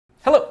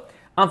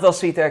I'm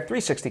Svitek,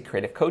 360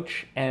 Creative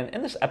Coach, and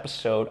in this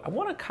episode, I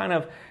want to kind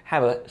of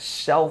have a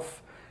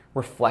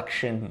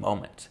self-reflection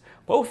moment,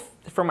 both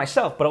for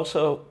myself, but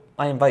also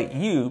I invite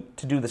you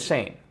to do the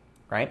same,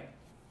 right?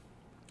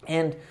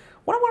 And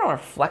what I want to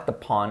reflect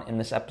upon in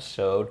this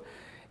episode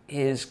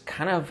is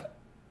kind of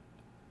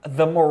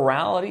the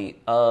morality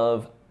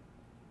of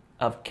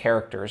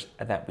characters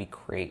that we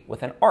create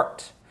within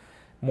art.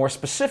 More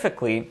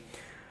specifically,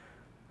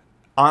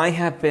 I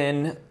have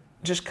been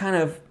just kind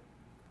of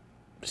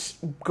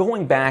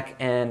going back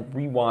and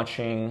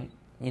rewatching,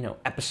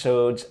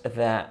 episodes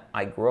that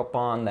I grew up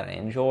on, that I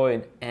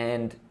enjoyed,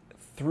 and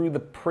through the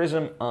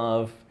prism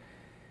of,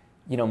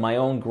 my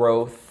own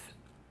growth,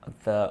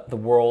 the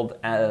world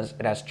as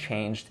it has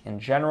changed in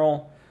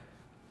general,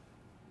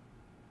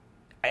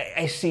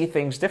 I see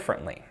things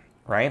differently,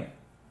 right?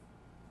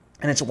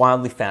 And it's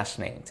wildly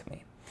fascinating to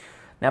me.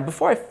 Now,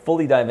 before I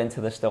fully dive into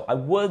this, though, I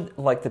would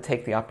like to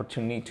take the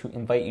opportunity to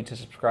invite you to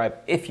subscribe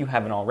if you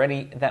haven't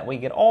already. That way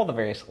you get all the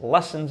various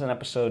lessons and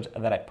episodes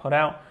that I put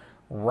out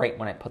right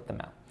when I put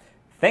them out.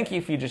 Thank you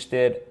if you just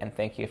did, and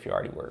thank you if you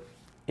already were.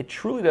 It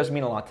truly does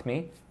mean a lot to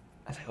me,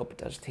 as I hope it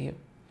does to you.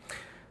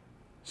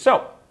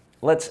 So,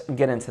 let's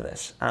get into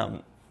this.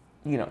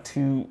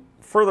 To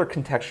further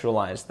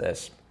contextualize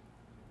this,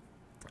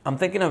 I'm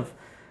thinking of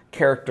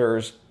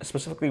characters,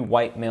 specifically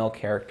white male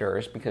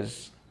characters,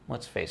 because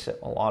let's face it,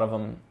 a lot of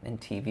them in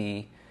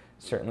TV,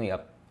 certainly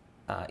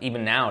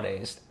even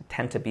nowadays,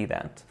 tend to be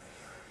that,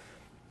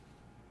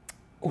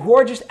 who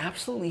are just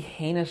absolutely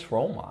heinous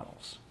role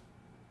models,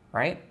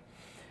 right?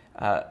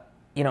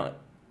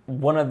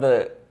 One of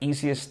the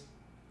easiest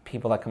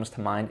people that comes to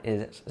mind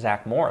is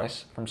Zach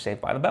Morris from Saved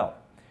by the Bell.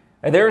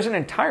 There is an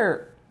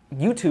entire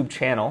YouTube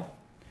channel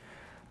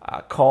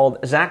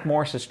called Zach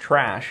Morris's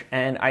Trash,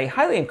 and I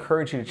highly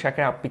encourage you to check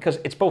it out because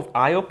it's both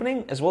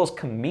eye-opening as well as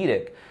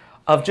comedic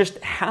of just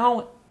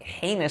how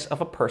heinous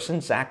of a person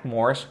Zach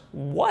Morris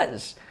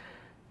was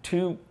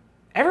to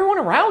everyone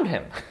around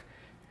him,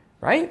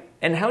 right?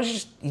 And how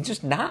he's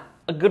just not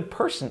a good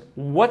person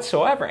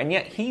whatsoever, and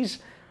yet he's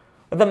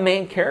the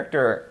main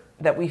character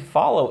that we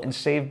follow in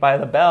Saved by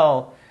the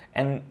Bell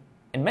and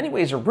in many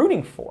ways are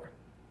rooting for.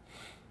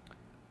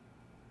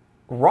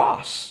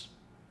 Ross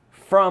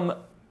from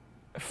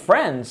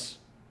Friends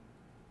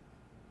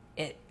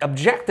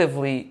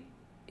objectively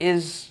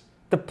is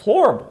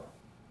deplorable.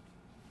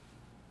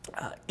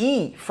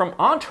 E from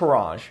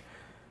Entourage,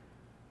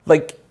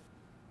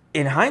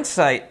 in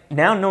hindsight,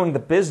 now knowing the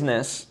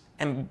business,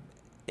 and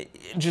it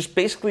just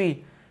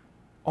basically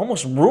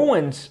almost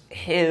ruins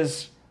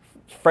his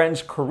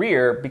friend's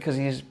career because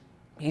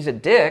he's a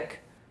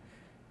dick,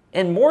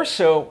 and more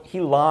so,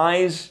 he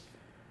lies,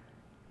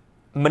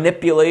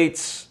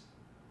 manipulates,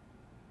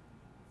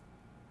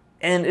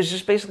 and is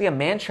just basically a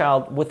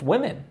man-child with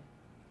women,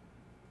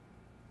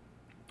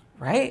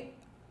 right?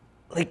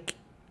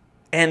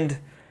 And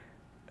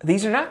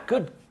these are not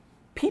good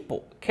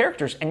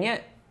characters, and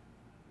yet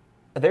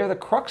they're the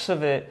crux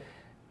of it,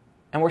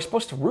 and we're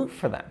supposed to root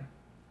for them.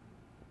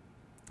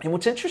 And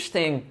what's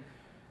interesting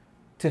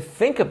to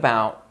think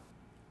about,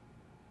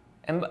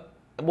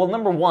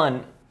 number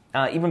one,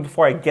 even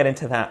before I get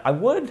into that,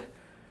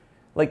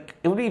 it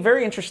would be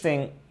very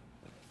interesting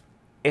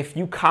if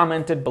you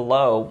commented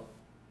below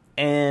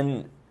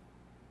and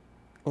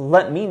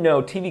let me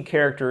know TV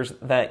characters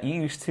that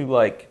you used to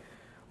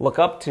look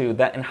up to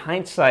that in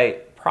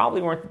hindsight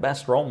probably weren't the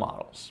best role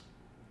models.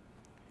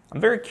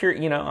 I'm very curious,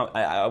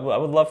 I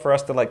would love for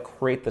us to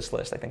create this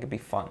list. I think it'd be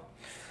fun.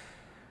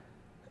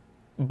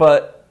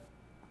 But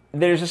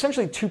there's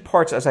essentially two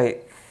parts as I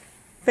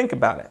think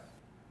about it.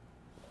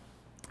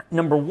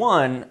 Number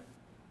one,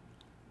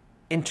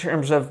 in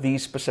terms of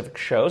these specific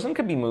shows, and it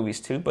could be movies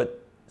too, but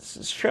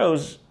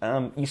shows,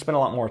 you spend a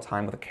lot more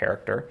time with a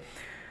character.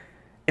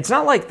 It's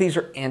not like these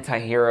are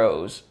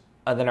anti-heroes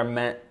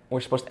that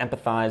we're supposed to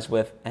empathize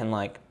with and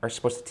are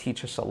supposed to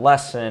teach us a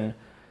lesson,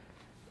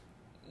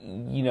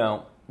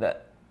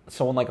 that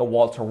someone like a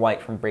Walter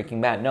White from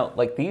Breaking Bad. No,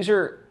 these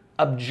are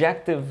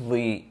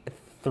objectively,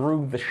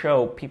 through the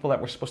show, people that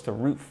we're supposed to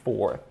root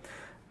for.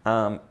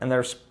 And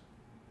there's,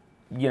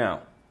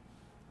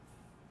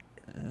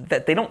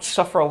 that they don't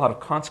suffer a lot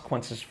of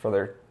consequences for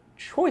their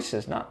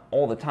choices, not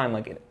all the time.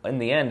 In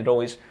the end, it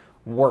always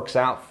works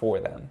out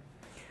for them.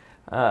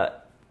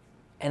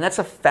 And that's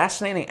a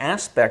fascinating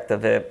aspect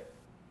of it,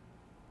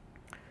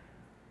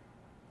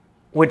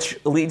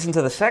 which leads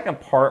into the second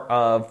part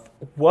of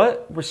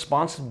what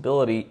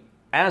responsibility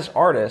as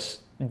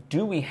artists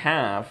do we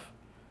have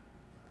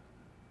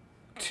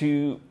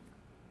to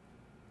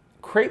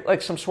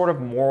create some sort of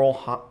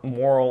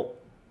moral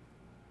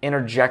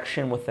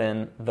interjection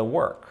within the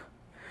work.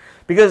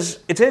 Because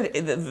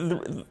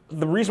the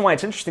reason why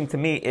it's interesting to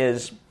me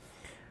is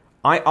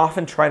I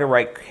often try to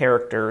write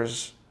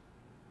characters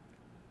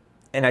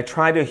and I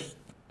try to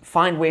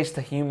find ways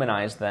to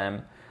humanize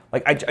them.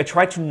 I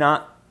try to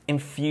not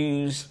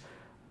infuse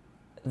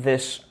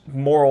this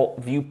moral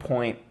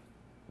viewpoint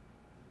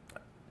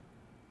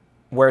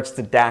where it's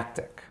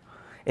didactic.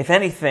 If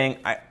anything,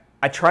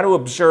 I try to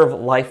observe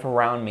life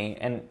around me,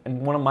 and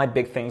one of my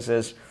big things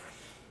is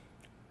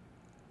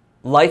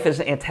life is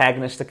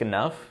antagonistic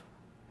enough.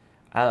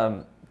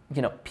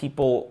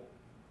 People,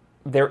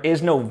 there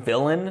is no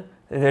villain,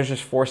 there's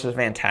just forces of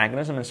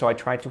antagonism, and so I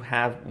try to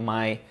have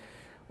my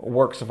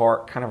works of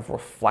art kind of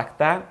reflect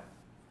that,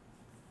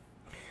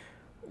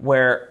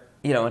 where,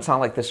 it's not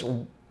like this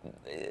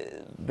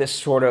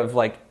sort of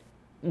like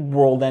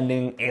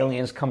world-ending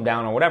aliens come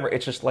down or whatever.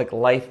 It's just like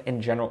life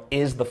in general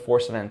is the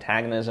force of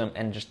antagonism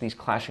and just these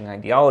clashing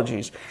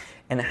ideologies,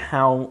 and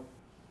how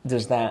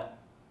does that,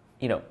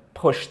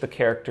 push the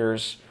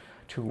characters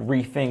to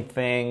rethink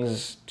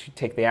things, to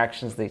take the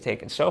actions they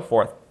take, and so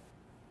forth.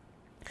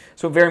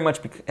 So very much,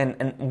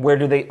 and where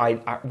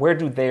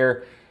do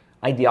their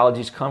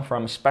ideologies come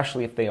from,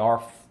 especially if they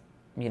are,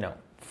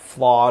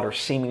 flawed or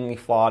seemingly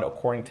flawed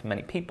according to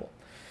many people.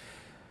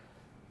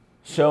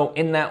 So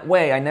in that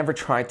way, I never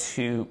try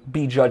to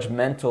be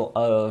judgmental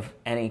of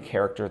any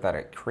character that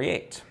I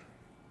create.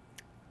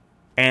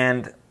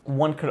 And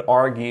one could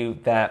argue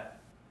that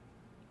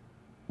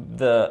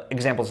the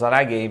examples that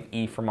I gave,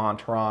 E from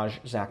Entourage,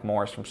 Zach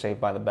Morris from Saved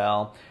by the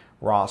Bell,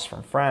 Ross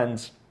from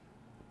Friends,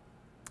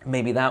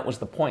 maybe that was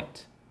the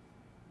point.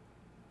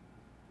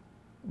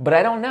 But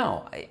I don't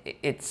know.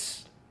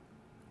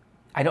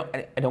 I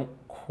don't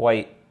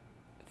quite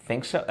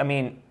think so. I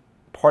mean,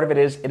 part of it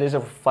is a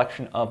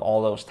reflection of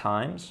all those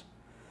times.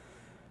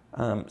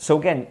 So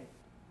again,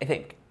 I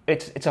think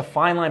it's a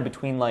fine line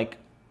between like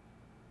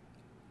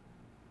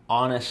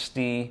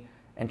honesty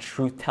and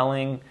truth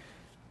telling,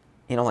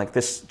 like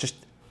this, just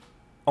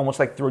almost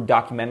like through a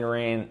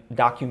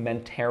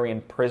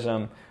documentarian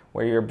prism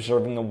where you're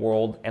observing the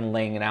world and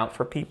laying it out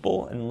for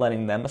people and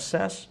letting them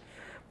assess.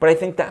 But I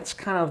think that's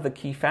kind of the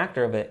key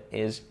factor of it,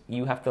 is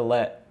you have to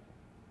let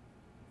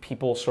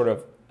people sort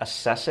of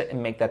assess it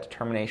and make that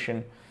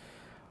determination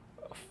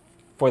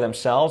for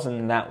themselves, and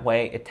in that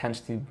way it tends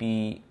to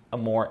be a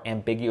more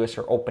ambiguous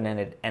or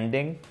open-ended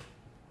ending.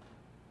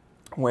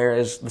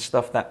 Whereas the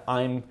stuff that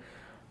I'm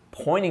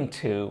pointing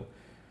to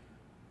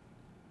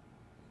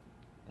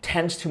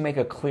tends to make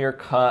a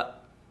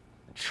clear-cut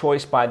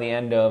choice by the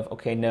end of,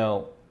 okay,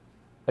 no,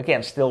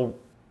 again, still,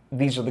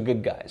 these are the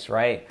good guys,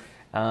 right?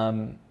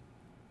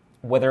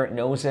 Whether it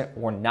knows it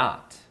or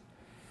not.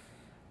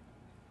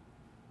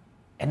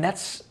 And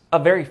that's a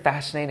very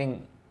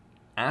fascinating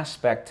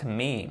aspect to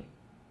me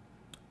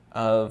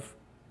of,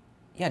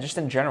 just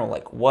in general,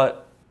 like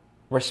what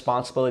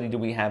responsibility do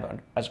we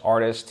have as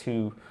artists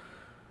to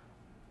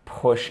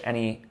push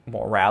any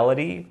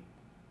morality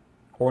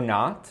or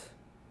not?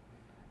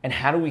 And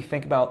how do we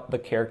think about the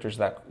characters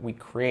that we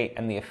create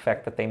and the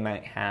effect that they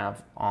might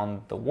have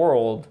on the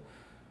world?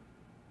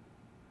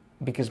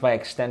 Because by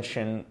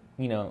extension,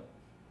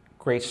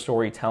 great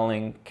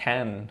storytelling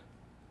can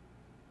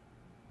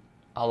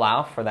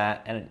allow for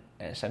that, and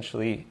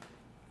essentially,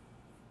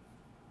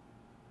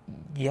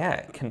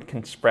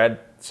 can spread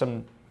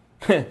some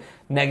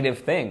negative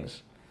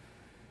things.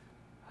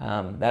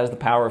 That is the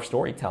power of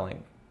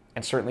storytelling.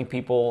 And certainly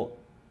people,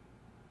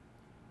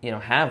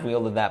 have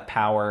wielded that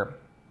power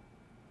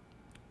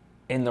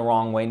in the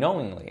wrong way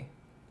knowingly.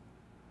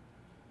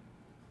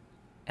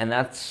 And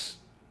that's,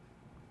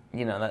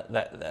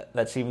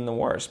 that's even the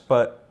worst.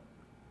 But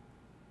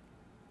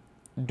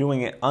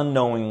doing it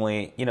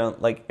unknowingly,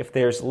 like if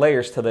there's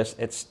layers to this,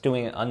 it's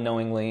doing it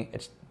unknowingly.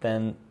 It's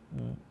then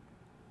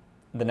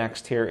the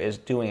next tier is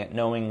doing it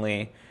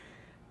knowingly.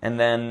 And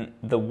then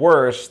the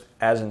worst,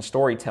 as in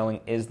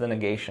storytelling, is the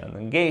negation. The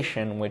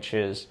negation, which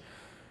is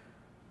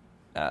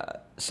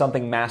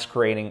something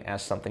masquerading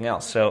as something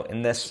else. So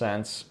in this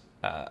sense,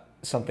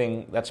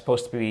 something that's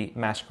supposed to be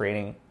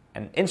masquerading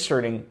and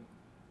inserting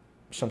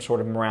some sort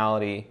of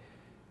morality,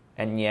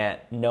 and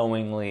yet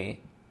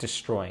knowingly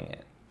destroying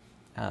it.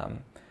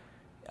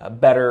 A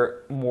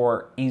better,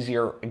 more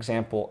easier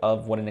example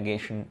of what a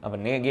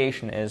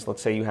negation is,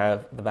 let's say you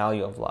have the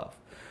value of love.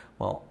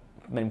 Well,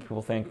 many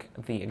people think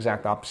the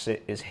exact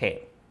opposite is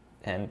hate,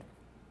 and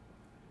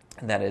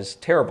that is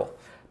terrible.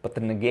 But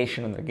the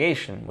negation of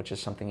negation, which is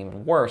something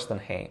even worse than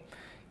hate,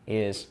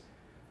 is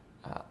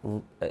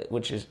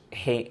which is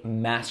hate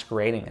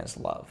masquerading as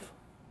love,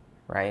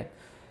 right?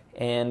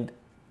 And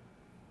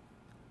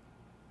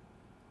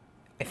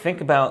I think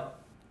about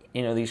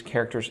these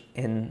characters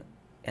in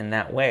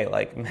that way.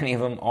 Like many of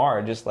them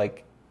are just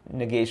like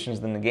negations,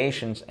 the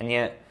negations, and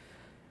yet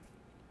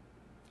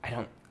I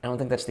don't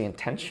think that's the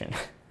intention.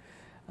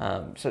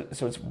 So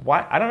it's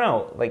why I don't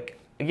know. Like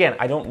again,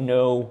 I don't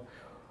know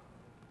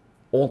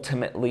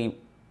ultimately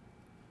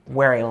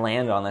where I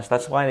land on this.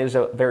 That's why it is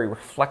a very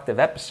reflective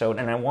episode,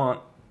 and I want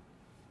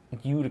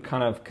you to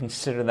kind of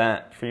consider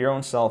that for your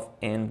own self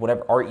in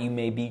whatever art you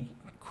may be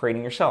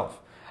creating yourself.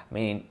 I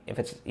mean,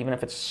 even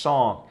if it's a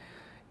song,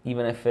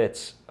 even if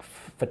it's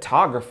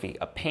photography,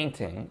 a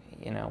painting,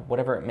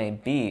 whatever it may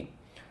be,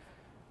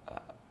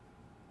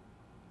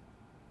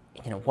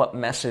 what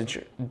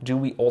message do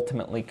we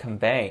ultimately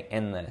convey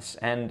in this?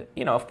 And,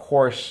 of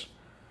course,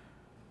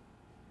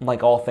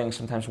 like all things,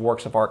 sometimes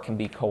works of art can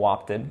be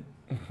co-opted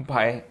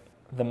by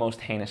the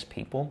most heinous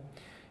people.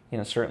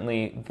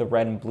 certainly the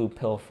red and blue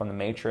pill from the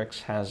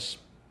Matrix has,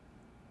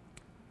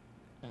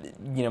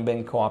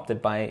 been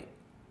co-opted by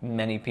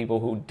many people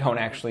who don't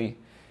actually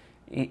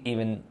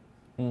even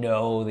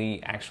know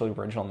the actual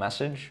original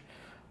message.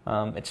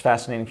 It's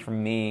fascinating for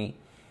me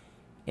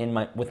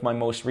with my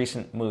most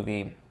recent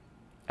movie,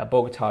 A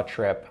Bogota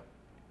Trip.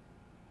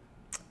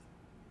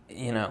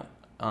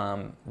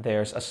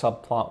 There's a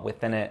subplot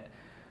within it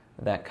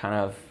that kind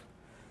of,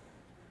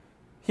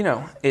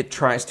 it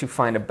tries to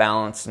find a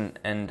balance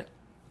and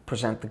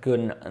present the good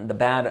and the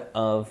bad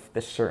of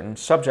this certain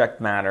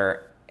subject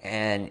matter,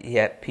 and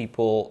yet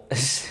people,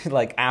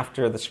 like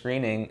after the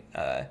screening,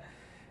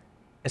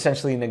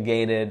 essentially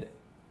negated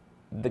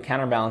the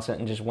counterbalance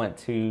and just went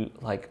to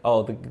like,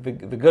 oh, the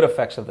good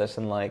effects of this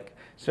and like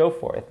so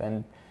forth.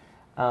 And,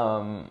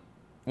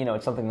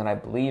 it's something that I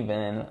believe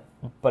in,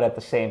 but at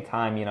the same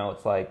time,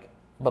 it's like,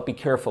 but be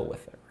careful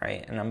with it,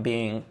 right? And I'm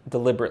being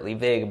deliberately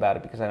vague about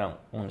it because I don't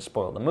want to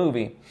spoil the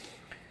movie.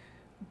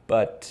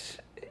 But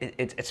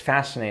it's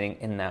fascinating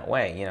in that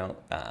way,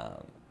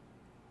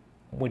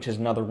 which is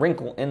another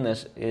wrinkle in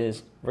this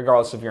is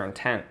regardless of your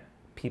intent,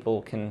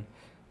 people can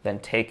then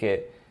take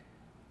it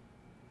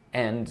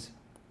and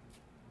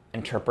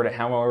interpret it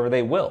however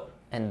they will.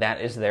 And that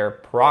is their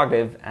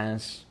prerogative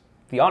as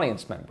the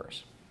audience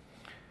members.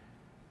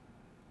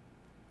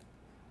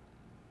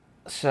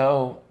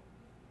 So,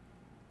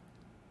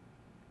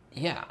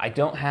 yeah, I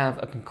don't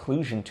have a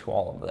conclusion to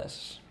all of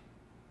this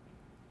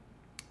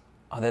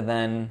other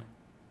than,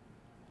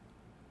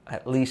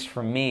 at least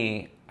for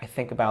me, I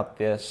think about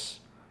this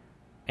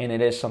and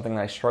it is something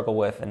that I struggle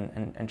with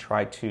and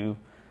try to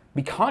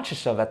be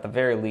conscious of at the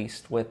very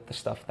least with the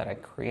stuff that I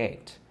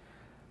create.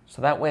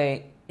 So that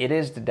way it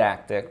is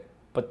didactic,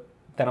 but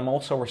that I'm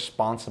also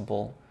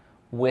responsible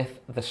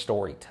with the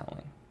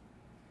storytelling,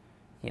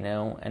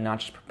 and not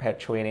just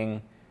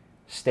perpetuating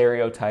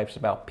stereotypes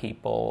about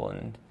people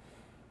and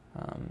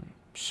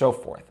so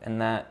forth.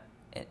 And that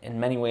in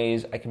many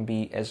ways I can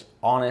be as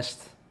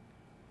honest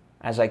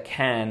as I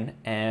can,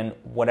 and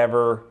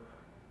whatever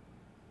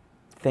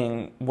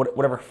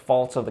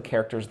faults of the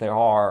characters there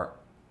are,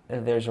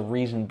 there's a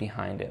reason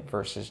behind it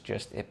versus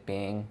just it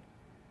being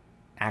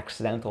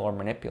accidental or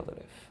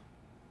manipulative.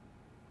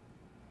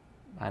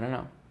 I don't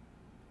know.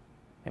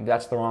 Maybe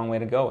that's the wrong way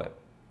to go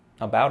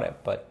about it,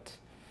 but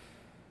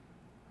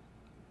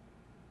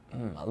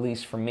at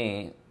least for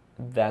me,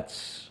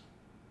 that's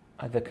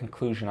the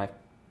conclusion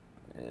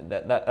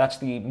that's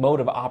the mode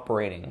of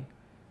operating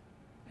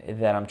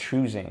that I'm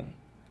choosing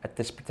at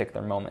this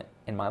particular moment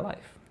in my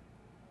life.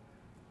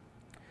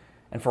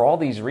 And for all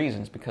these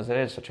reasons, because it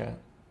is such a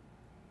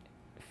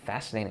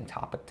fascinating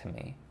topic to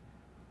me,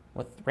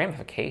 with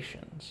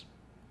ramifications,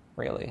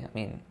 really. I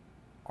mean,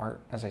 art,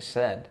 as I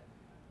said,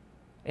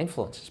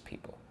 influences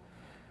people.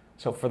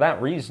 So for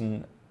that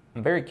reason,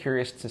 I'm very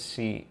curious to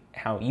see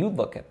how you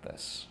look at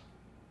this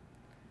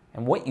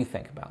and what you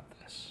think about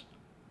this.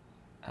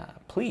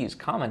 Please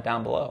comment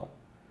down below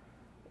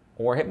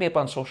or hit me up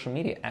on social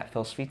media at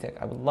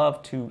Svitek. I would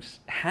love to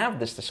have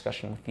this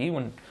discussion with you,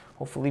 and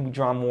hopefully we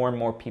draw more and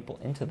more people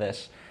into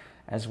this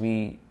as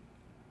we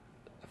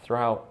throw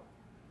out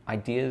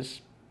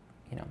ideas,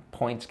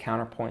 points,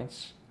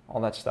 counterpoints,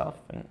 all that stuff.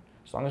 And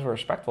as long as we're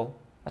respectful,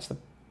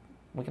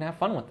 we can have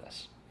fun with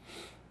this.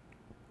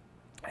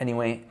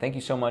 Anyway, thank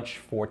you so much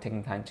for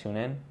taking the time to tune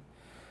in.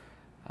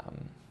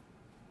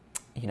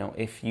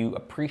 If you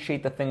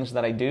appreciate the things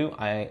that I do,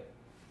 I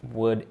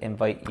would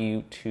invite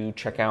you to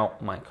check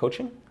out my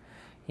coaching.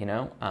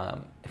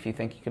 If you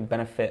think you can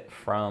benefit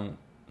from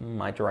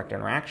my direct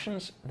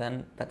interactions,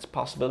 then that's a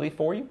possibility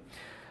for you.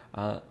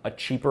 A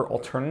cheaper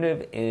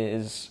alternative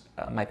is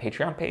my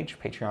Patreon page,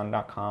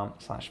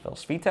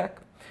 patreon.com/PhilSvitek.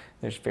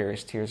 There's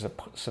various tiers of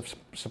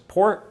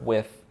support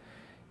with,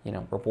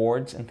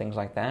 rewards and things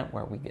like that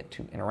where we get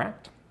to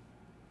interact.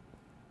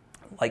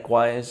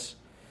 Likewise,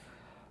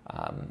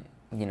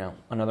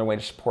 another way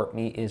to support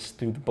me is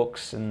through the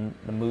books and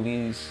the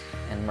movies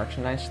and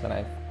merchandise that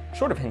I've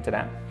sort of hinted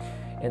at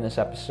in this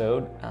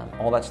episode.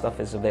 All that stuff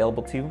is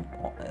available to you.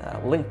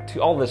 Link to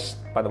all this,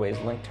 by the way, is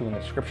linked to in the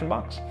description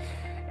box.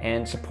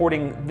 And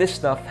supporting this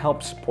stuff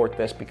helps support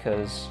this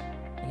because,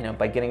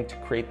 by getting to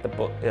create the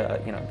book,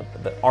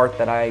 the art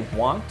that I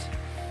want,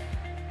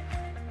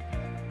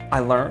 I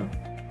learn.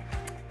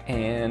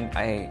 And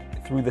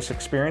through this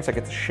experience, I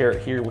get to share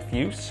it here with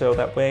you. So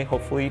that way,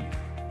 hopefully,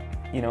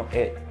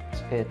 it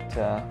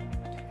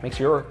makes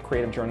your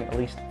creative journey at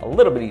least a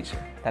little bit easier.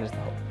 That is the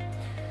hope.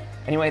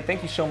 Anyway,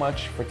 thank you so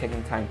much for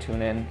taking the time to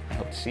tune in. I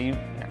hope to see you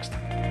next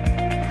time.